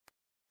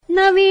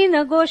नवीन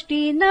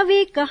गोष्टी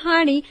नवी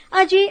कहाणी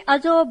आजी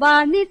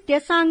आजोबा नित्य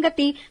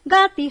सांगती,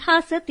 गाती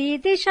हसती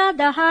दिशा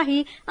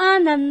दहाही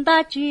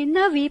आनंदाची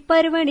नवी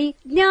पर्वणी,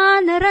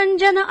 ज्ञान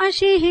रंजन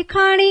अशी ही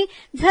खाणी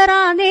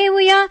झरा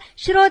नेऊया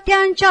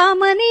श्रोत्यांच्या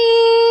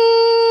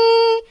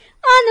मनी.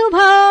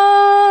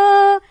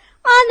 अनुभव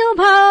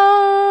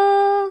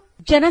अनुभव.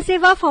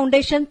 जनसेवा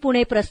फाउंडेशन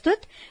पुणे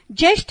प्रस्तुत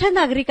ज्येष्ठ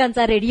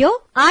नागरिकांचा रेडिओ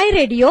आय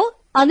रेडिओ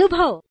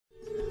अनुभव.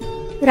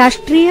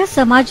 राष्ट्रीय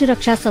समाज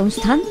रक्षा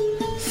संस्थान,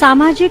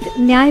 सामाजिक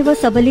न्याय व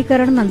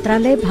सबलीकरण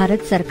मंत्रालय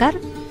भारत सरकार,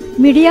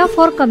 मीडिया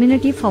फॉर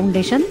कम्युनिटी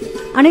फाउंडेशन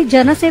आणि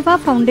जनसेवा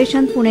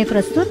फाउंडेशन पुणे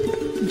प्रस्तुत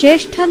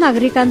ज्येष्ठ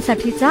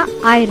नागरिकांसाठीचा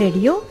आय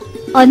रेडिओ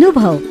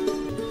अनुभव.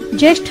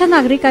 ज्येष्ठ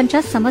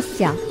नागरिकांच्या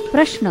समस्या,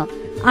 प्रश्न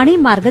आणि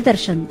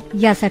मार्गदर्शन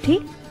यासाठी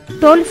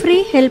टोल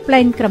फ्री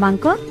हेल्पलाईन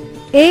क्रमांक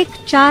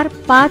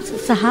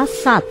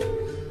 14567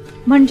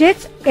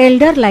 म्हणजेच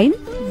एल्डर लाईन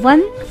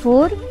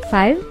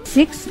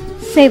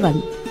 14567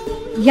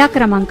 या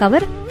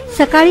क्रमांकावर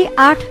सकाळी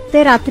 8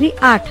 ते रात्री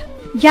 8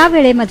 या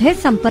वेळेमध्ये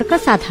संपर्क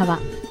साधावा.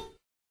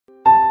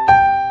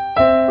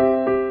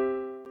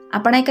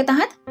 आपण ऐकत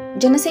आहात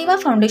जनसेवा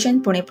फाउंडेशन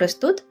पुणे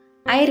प्रस्तुत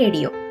आय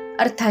रेडिओ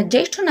अर्थात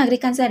ज्येष्ठ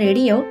नागरिकांचा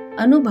रेडिओ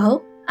अनुभव.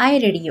 I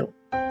radio.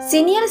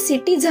 सिनियर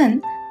सिटीझन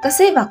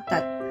कसे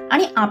वागतात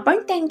आणि आपण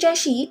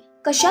त्यांच्याशी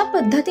कशा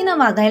पद्धतीनं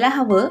वागायला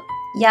हवं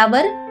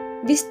यावर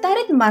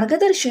विस्तारित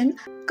मार्गदर्शन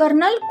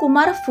कर्नल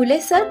कुमार फुले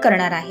सर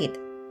करणार आहेत.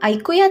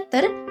 ऐकूयात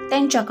तर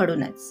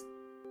त्यांच्याकडूनच.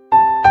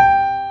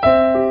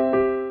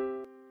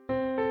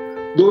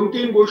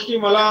 2-3 गोष्टी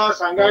मला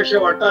सांगायच्या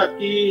वाटतात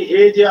की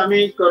हे जे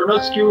आम्ही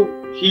कर्नल्स क्यूब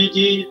ही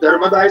जी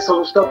धर्मदाय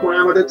संस्था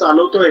पुण्यामध्ये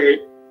चालवतोय,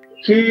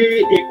 ही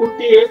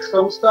एकुलती एक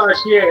संस्था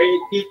अशी आहे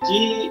की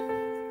जी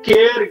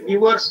केअर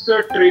गिव्हर्सचं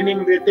ट्रेनिंग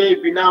देते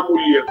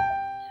विनामूल्य.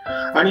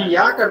 आणि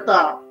याकरता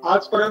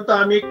आजपर्यंत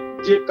आम्ही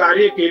जे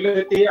कार्य केलं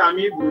ते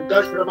आम्ही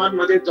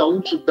वृद्धाश्रमांमध्ये जाऊन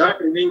सुद्धा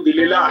ट्रेनिंग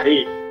दिलेलं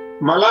आहे.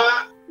 मला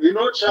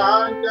विनोद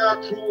शहाच्या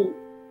थ्रू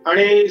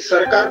आणि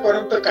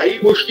सरकारपर्यंत काही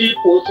गोष्टी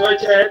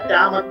पोहोचवायच्या आहेत.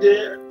 त्यामध्ये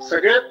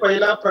सगळ्यात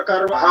पहिला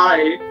प्रकार हा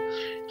आहे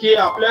की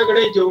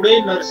आपल्याकडे जेवढे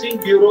नर्सिंग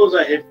ब्युरोज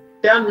आहेत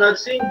त्या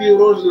नर्सिंग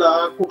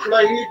ब्युरोजला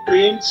कुठलाही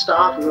ट्रेन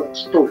स्टाफ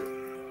नसतो.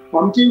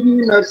 आमची जी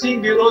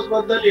नर्सिंग ब्युरोज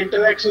बद्दल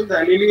इंटरॅक्शन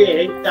झालेली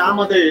आहे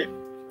त्यामध्ये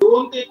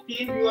 2 ते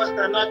 3 दिवस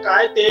त्यांना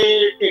काय ते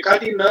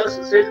एखादी नर्स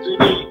असेल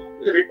जुनी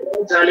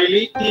रिटायर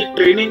झालेली ती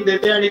ट्रेनिंग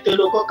देते आणि ते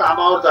लोक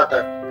कामावर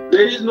जातात.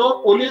 There is no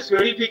police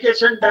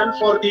verification done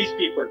for these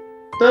people.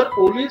 तर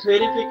पोलीस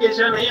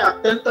व्हेरिफिकेशन हे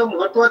अत्यंत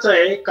महत्वाचं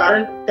आहे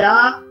कारण त्या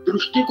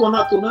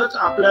दृष्टिकोनातूनच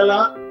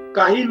आपल्याला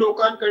काही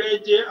लोकांकडे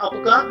जे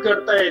अपघात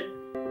घडतायत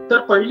तर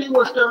पहिली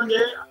गोष्ट म्हणजे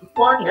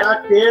आपण ह्या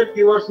केअर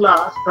गिव्हर्सला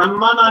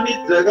सन्मानाने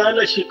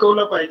जगायला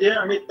शिकवलं पाहिजे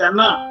आणि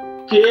त्यांना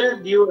केअर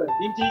गिव्हर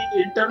ही जी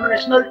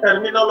इंटरनॅशनल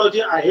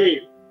टर्मिनॉलॉजी आहे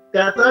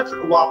त्याचाच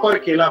वापर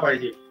केला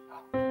पाहिजे.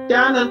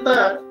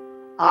 त्यानंतर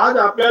आज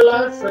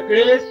आपल्याला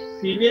सगळे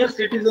सिनियर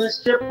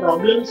सिटीजन्सचे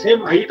प्रॉब्लेम्स हे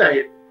माहीत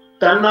आहेत.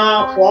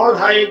 त्यांना फॉल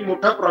हा एक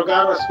मोठा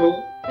प्रकार असतो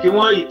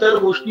किंवा इतर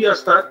गोष्टी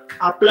असतात.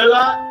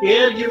 आपल्याला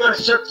केअर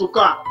गिव्हर्सच्या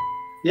चुका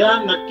या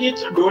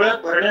नक्कीच डोळ्यात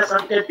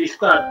भरण्यासारख्या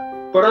दिसतात,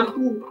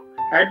 परंतु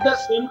at the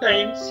same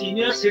time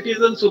senior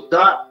citizen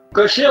सुद्धा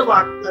कसे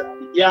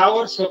वागतात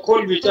यावर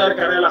सखोल विचार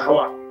करायला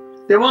हवा.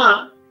 तेव्हा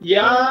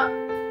या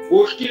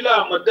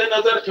गोष्टीला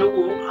मध्यनजर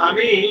ठेवून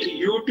आम्ही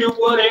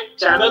युट्यूबवर एक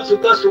चॅनल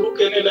सुद्धा सुरू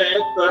केलेलं आहे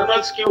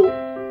कर्नल्स क्यूब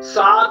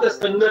साध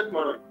संगत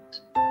म्हणून.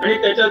 आणि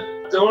त्याच्यात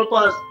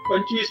जवळपास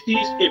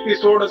 25-30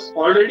 एपिसोड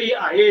ऑलरेडी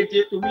आहे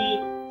जे तुम्ही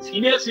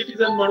सिनियर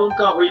सिटीजन म्हणून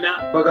का होईना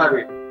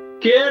बघावे.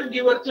 केअर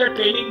गिव्हरच्या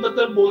ट्रेनिंग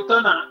बद्दल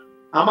बोलताना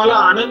आम्हाला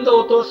आनंद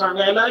होतो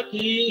सांगायला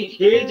की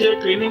हे जे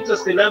ट्रेनिंगचं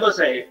सिलेबस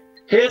आहे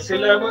हे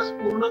सिलेबस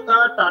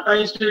पूर्णतः टाटा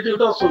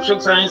इन्स्टिट्यूट ऑफ सोशल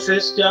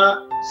सायन्सेसच्या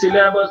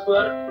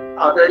सिलेबसवर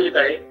आधारित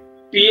आहे.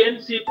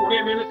 पीएमसी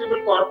पुणे म्युनिसिपल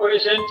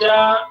कॉर्पोरेशनच्या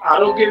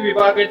आरोग्य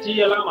विभागाची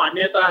याला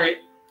मान्यता आहे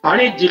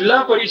आणि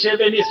जिल्हा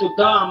परिषदेने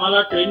सुद्धा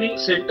आम्हाला ट्रेनिंग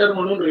सेंटर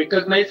म्हणून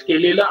रिकॉग्नाइज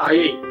केलेलं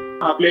आहे.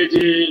 आपले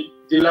जे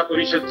जिल्हा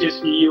परिषदचे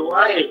सीईओ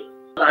आहे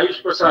आयुष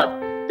प्रसाद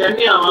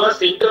त्यांनी आम्हाला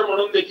सेंटर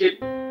म्हणून देखील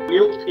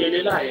नियुक्त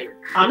केलेलं आहे.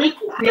 आम्ही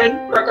कुठल्याही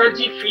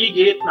प्रकारची फी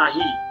घेत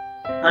नाही.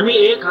 आम्ही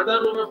 1000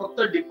 रुपये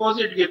फक्त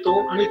डिपॉझिट घेतो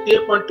आणि ते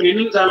पण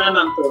ट्रेनिंग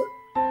झाल्यानंतर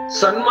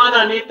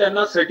सन्मानाने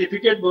त्यांना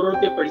सर्टिफिकेट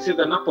बरोबर ते पैसे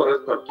त्यांना परत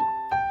करतो.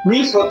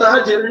 मी स्वतः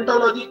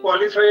जेरंटॉलॉजी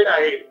क्वालिफाईड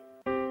आहे.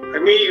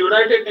 मी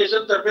युनायटेड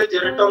नेशन तर्फे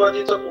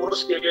जेरंटॉलॉजीचा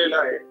कोर्स केलेला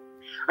आहे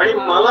आणि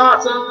मला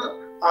असं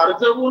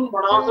अर्जवून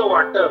म्हणावंसं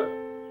वाटतं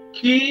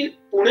की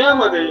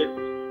पुण्यामध्ये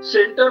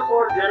सेंटर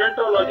फॉर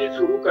जेरंटॉलॉजी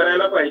सुरू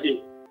करायला पाहिजे.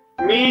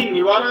 मी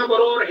निवारा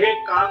बरोबर हे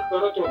काम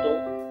करत होतो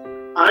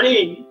आणि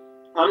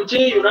आमचे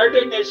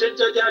युनायटेड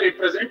नेशनच्या ज्या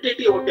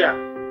रिप्रेझेंटेटिव्ह होत्या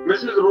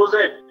मिसेस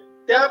रोझेट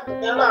त्या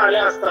पुण्याला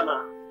आल्या असताना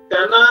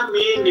त्यांना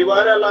मी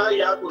निवाऱ्याला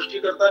या गोष्टी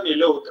करता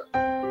नेलं होतं.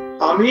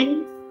 आम्ही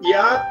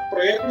यात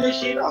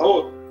प्रयत्नशील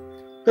आहोत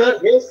तर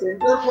हे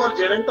सेंटर फॉर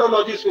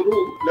जेरंटॉलॉजी सुरू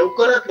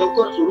लवकरात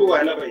लवकर सुरू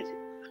व्हायला पाहिजे.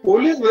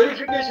 पोलीस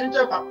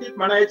व्हेरिफिकेशनच्या बाबतीत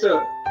म्हणायचं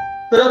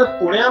तर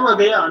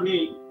पुण्यामध्ये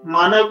आम्ही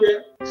मानव्य,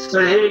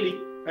 सहेली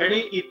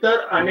आणि इतर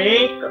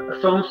अनेक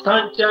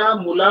संस्थांच्या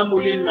मुला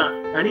मुलींना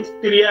आणि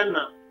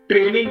स्त्रियांना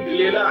ट्रेनिंग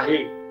दिलेलं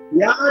आहे.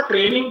 या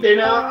ट्रेनिंग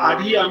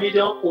देण्याआधी आम्ही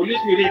जेव्हा पोलीस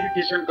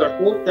व्हेरिफिकेशन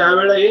करतो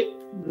त्यावेळेला एक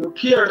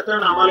मोठी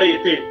अडचण आम्हाला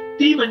येते,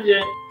 ती म्हणजे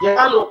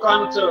या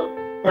लोकांचं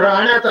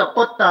राहण्याचा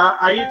पत्ता,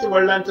 आईच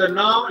वडिलांचं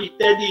नाव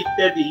इत्यादी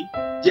इत्यादी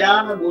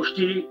ज्या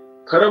गोष्टी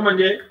खरं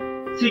म्हणजे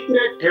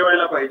सिक्रेट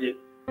ठेवायला पाहिजे.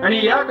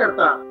 आणि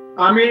याकरता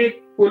आम्ही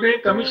पुणे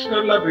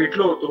कमिशनरला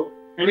भेटलो होतो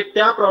आणि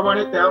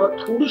त्याप्रमाणे त्यावर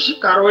थोडीशी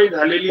कारवाई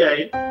झालेली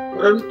आहे.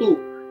 परंतु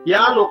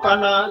या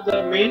लोकांना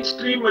जर मेन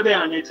स्ट्रीम मध्ये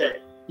आणायचं आहे,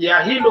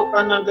 याही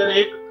लोकांना जर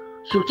एक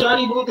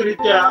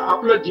सुचारूरित्या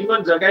आपलं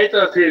जीवन जगायचं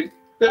असेल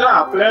तर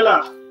आपल्याला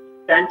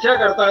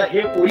त्यांच्याकरता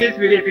हे पोलीस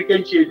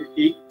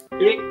व्हेरिफिकेशनची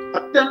एक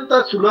अत्यंत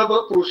सुलभ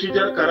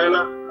प्रोसिजर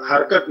करायला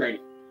हरकत नाही.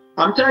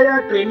 आमच्या या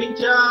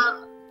ट्रेनिंगच्या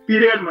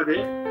पिरियड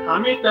मध्ये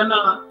आम्ही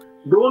त्यांना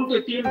 2 ते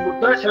 3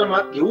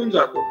 वृद्धाश्रमात घेऊन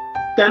जातो.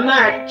 त्यांना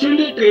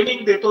ऍक्च्युअली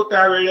ट्रेनिंग देतो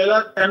त्यावेळेला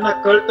त्यांना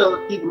कळतं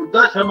की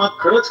वृद्धाश्रमात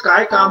खरंच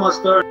काय काम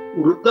असतं,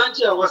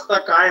 वृद्धांची अवस्था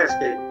काय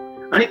असते,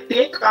 आणि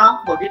ते काम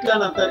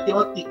बघितल्यानंतर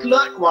किंवा तिथलं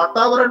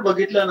वातावरण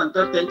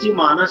बघितल्यानंतर त्यांची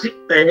मानसिक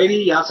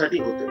तयारी यासाठी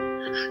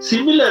होते.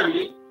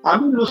 सिमिलरली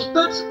आम्ही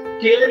नुसतंच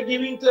केअर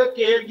गिव्हिंगचं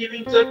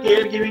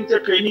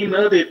ट्रेनिंग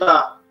न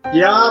देता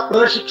या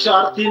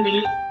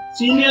प्रशिक्षार्थींनी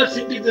सिनियर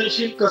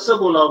सिटीजनशी कसं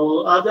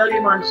बोलावं, आजारी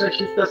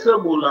माणसाशी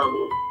कसं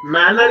बोलावं,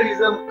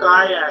 मॅनरिझम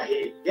काय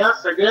आहे, या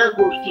सगळ्या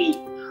गोष्टी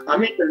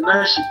आम्ही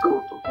त्यांना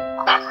शिकवतो.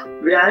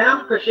 व्यायाम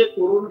कसे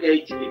करून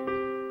घ्यायचे,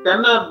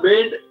 त्यांना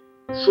बेड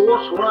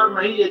सोर्स होणार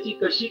नाही याची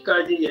कशी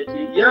काळजी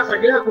घ्यायची, या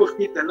सगळ्या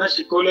गोष्टी त्यांना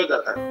शिकवल्या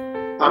जातात.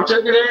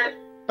 आमच्याकडे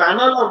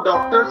पॅनल ऑफ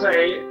डॉक्टर्स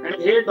आहे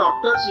आणि हे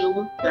डॉक्टर्स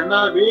येऊन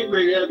त्यांना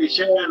वेगवेगळ्या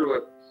विषयांवर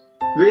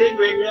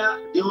वेगवेगळ्या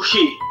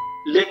दिवशी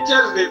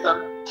लेक्चर्स देतात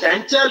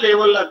त्यांच्या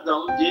लेवलला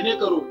जाऊन,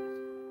 जेणेकरून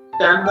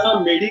त्यांना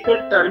मेडिकल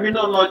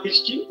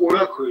टर्मिनॉलॉजीची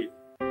ओळख होईल.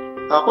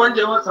 आपण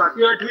जेव्हा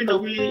 7वी 8वी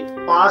 9वी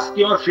पास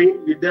किंवा फेल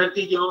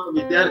विद्यार्थी किंवा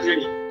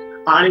विद्यार्थिनी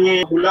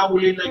आणि मुला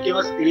मुलींना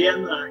किंवा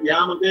स्त्रियांना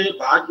यामध्ये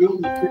भाग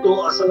घेऊन इच्छितो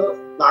असं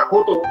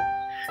दाखवतो,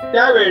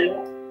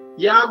 त्यावेळेला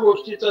या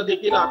गोष्टीचा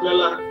देखील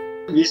आपल्याला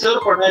विसर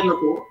पडायला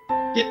नको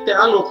की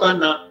त्या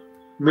लोकांना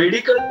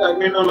मेडिकल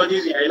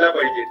टर्मिनॉलॉजीज यायला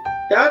पाहिजे.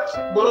 त्याच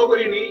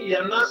बरोबरीने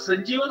यांना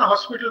संजीवन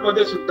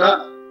हॉस्पिटलमध्ये सुद्धा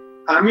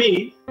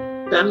आम्ही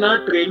त्यांना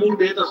ट्रेनिंग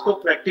देत असतो,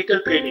 प्रॅक्टिकल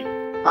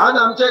ट्रेनिंग. आज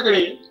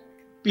आमच्याकडे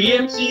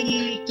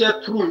पीएमसीच्या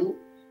थ्रू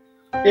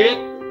एक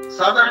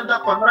साधारणतः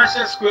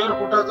 1500 स्क्वेअर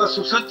फुटाचा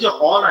सुसज्ज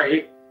हॉल आहे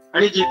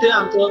आणि जिथे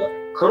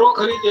आमचं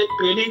खरोखरीच एक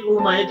ट्रेनिंग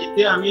रूम आहे,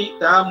 जिथे आम्ही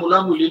त्या मुला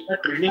मुलींना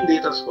ट्रेनिंग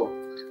देत असतो.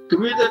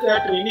 तुम्ही जर त्या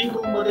ट्रेनिंग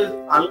रूम मध्ये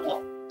आला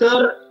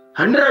तर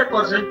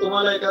 100%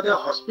 तुम्हाला एखाद्या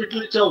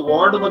हॉस्पिटलच्या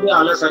वॉर्ड मध्ये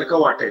आल्यासारखं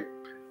वाटेल.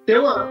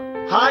 तेव्हा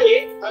हा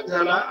एक भाग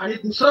झाला. आणि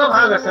दुसरा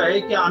भाग असा आहे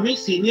की आम्ही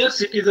सिनियर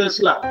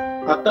सिटीजन्सला,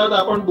 आताच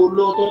आपण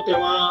बोललो होतो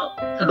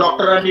तेव्हा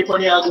डॉक्टरांनी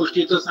पण या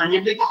गोष्टीचं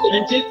सांगितलं की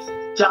त्यांचे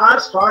 4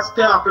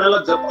 स्वास्थ्य आपल्याला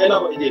जपायला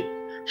पाहिजे: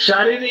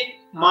 शारीरिक,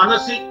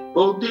 मानसिक,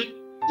 बौद्धिक,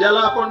 ज्याला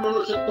आपण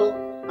म्हणू शकतो,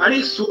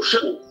 आणि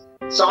सोशल,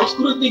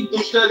 सांस्कृतिक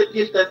दृष्ट्या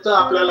देखील त्यांचा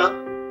आपल्याला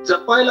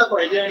जपायला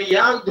पाहिजे. आणि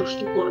या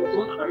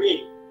दृष्टिकोनातून आम्ही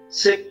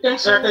सेकंड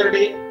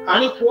सॅटरडे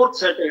आणि 4th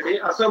सॅटरडे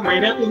असं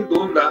महिन्यातून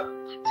 2दा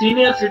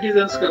सिनियर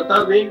सिटीजन्स करता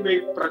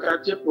वेगवेगळ्या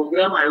प्रकारचे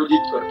प्रोग्राम आयोजित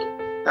करतो.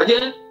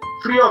 Again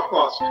free of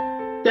cost.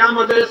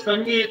 त्यामध्ये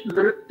संगीत,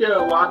 नृत्य,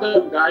 वादन,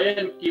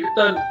 गायन,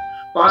 कीर्तन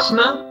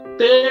पासनं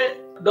ते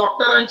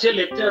डॉक्टरांचे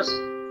लेक्चर्स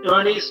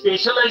आणि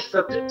specialise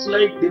subjects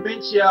like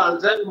dementia,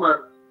 Alzheimer,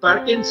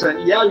 Parkinson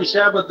या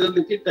विषयाबद्दल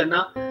देखील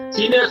त्यांना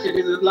सिनियर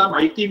सिटीजनला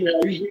माहिती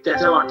मिळावी ही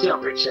त्याच्या मागची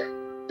अपेक्षा आहे.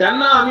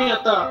 त्यांना आम्ही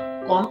आता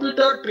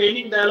कॉम्प्युटर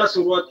ट्रेनिंग द्यायला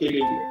सुरुवात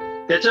केलेली आहे.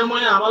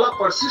 त्याच्यामुळे आम्हाला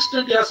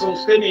पर्सिस्टंट या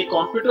संस्थेने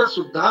कॉम्प्युटर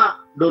सुद्धा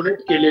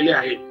डोनेट केलेले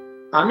आहेत.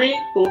 आम्ही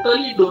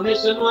टोटली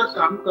डोनेशनवर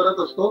काम करत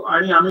असतो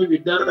आणि आम्ही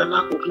विद्यार्थ्यांना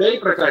कुठल्याही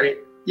प्रकारे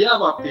या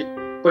बाबतीत,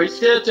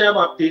 पैशाच्या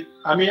बाबतीत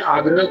आम्ही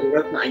आग्रह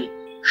धरत नाही.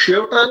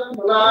 शेवटाला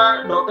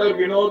मला डॉक्टर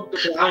विनोद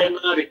शहा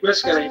यांना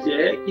रिक्वेस्ट करायची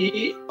आहे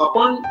की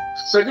आपण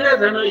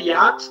सगळेजण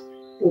याच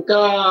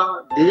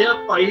एका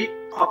ध्येयापायी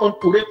आपण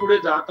पुढे पुढे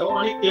जात आहोत.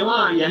 आणि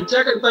तेव्हा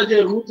यांच्याकरता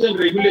जे रूल्स अँड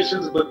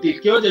रेग्युलेशन्स बनतील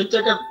किंवा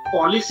ज्यांच्याकरता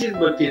पॉलिसीज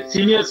बनतील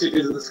सिनियर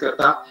सिटीजन्स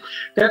करता,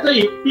 त्याचं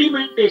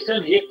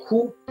इम्प्लिमेंटेशन हे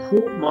खूप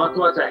खूप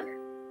महत्वाचं आहे.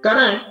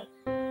 कारण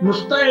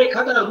नुसता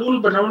एखादा रूल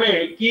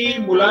बनवणे की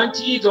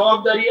मुलांची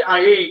जबाबदारी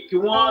आहे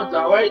किंवा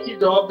जावयाची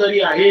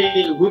जबाबदारी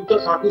आहे, वृद्ध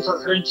सासू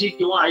सासऱ्यांची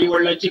किंवा आई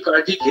वडिलांची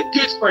काळजी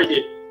घेतलीच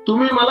पाहिजे.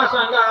 तुम्ही मला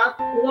सांगा,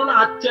 कोण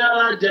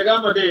आजच्या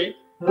जगामध्ये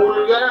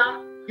मुलगा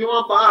किंवा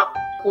बाप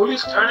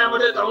पोलीस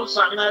ठाण्यामध्ये जाऊन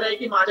सांगणार आहे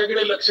की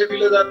माझ्याकडे लक्ष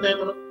दिलं जात नाही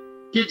म्हणून,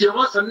 की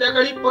जेव्हा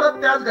संध्याकाळी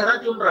परत त्याच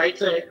घरात येऊन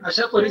राहायचं आहे.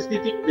 अशा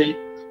परिस्थितीमध्ये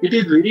इट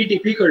इज व्हेरी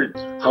डिफिकल्ट.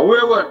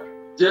 हाऊएव्हर,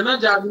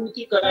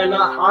 जनजागृती करायला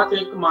हाच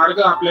एक मार्ग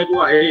आपल्या जो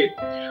आहे.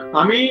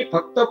 आम्ही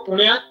फक्त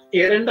पुण्यात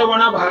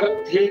एरंडवणा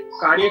भागात हे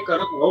कार्य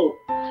करत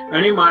आहोत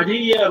आणि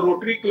माझी या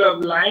रोटरी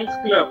क्लब, लायन्स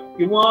क्लब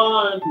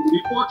किंवा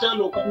रिपोच्या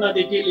लोकांना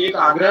देखील एक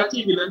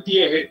आग्रहाची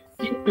विनंती आहे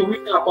की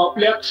तुम्ही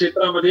आपापल्या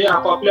क्षेत्रामध्ये,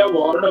 आपापल्या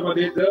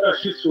वॉर्डमध्ये जर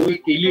अशी सोय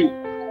केली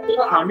तर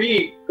आम्ही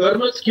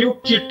कर्नल्स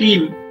क्यूबची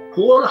टीम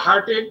होल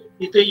हार्टेड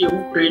इथे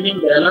येऊन ट्रेनिंग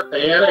द्यायला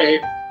तयार आहे,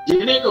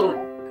 जेणेकरून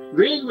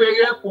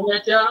वेगवेगळ्या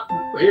पुण्याच्या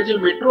हे जे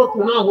मेट्रो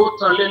पुणे होत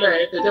चाललेलं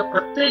आहे त्याच्या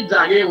प्रत्येक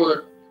जागेवर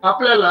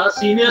आपल्याला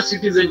सिनियर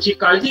सिटीजनची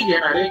काळजी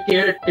घेणारे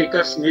केअर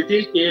टेकर्स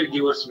मिळतील, केअर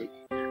गिव्हर्स मिळतील.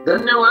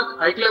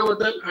 धन्यवाद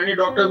ऐकल्याबद्दल. आणि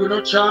डॉक्टर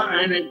विनोद शाह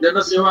आणि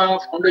जनसेवा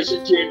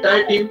फाउंडेशनची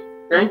entire team,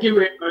 thank you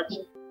very much.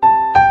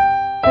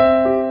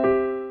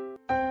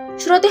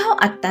 श्रोते हो,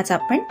 आत्ताच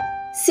आपण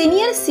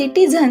सिनियर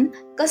सिटीझन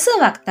कसं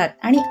वागतात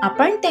आणि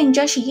आपण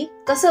त्यांच्याशी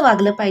कसं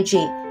वागलं पाहिजे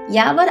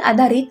यावर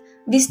आधारित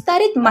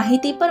विस्तारित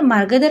माहितीपर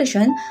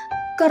मार्गदर्शन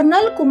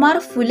कर्नल कुमार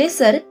फुले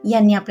सर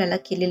यांनी आपल्याला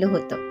केलेलं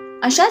होतं.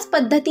 अशाच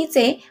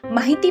पद्धतीचे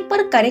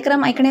माहितीपर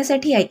कार्यक्रम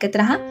ऐकण्यासाठी ऐकत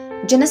रहा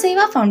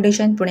जनसेवा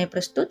फाउंडेशन पुणे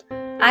प्रस्तुत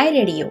आय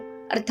रेडिओ,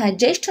 अर्थात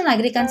ज्येष्ठ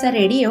नागरिकांचा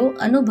रेडिओ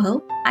अनुभव,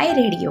 आय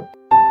रेडिओ.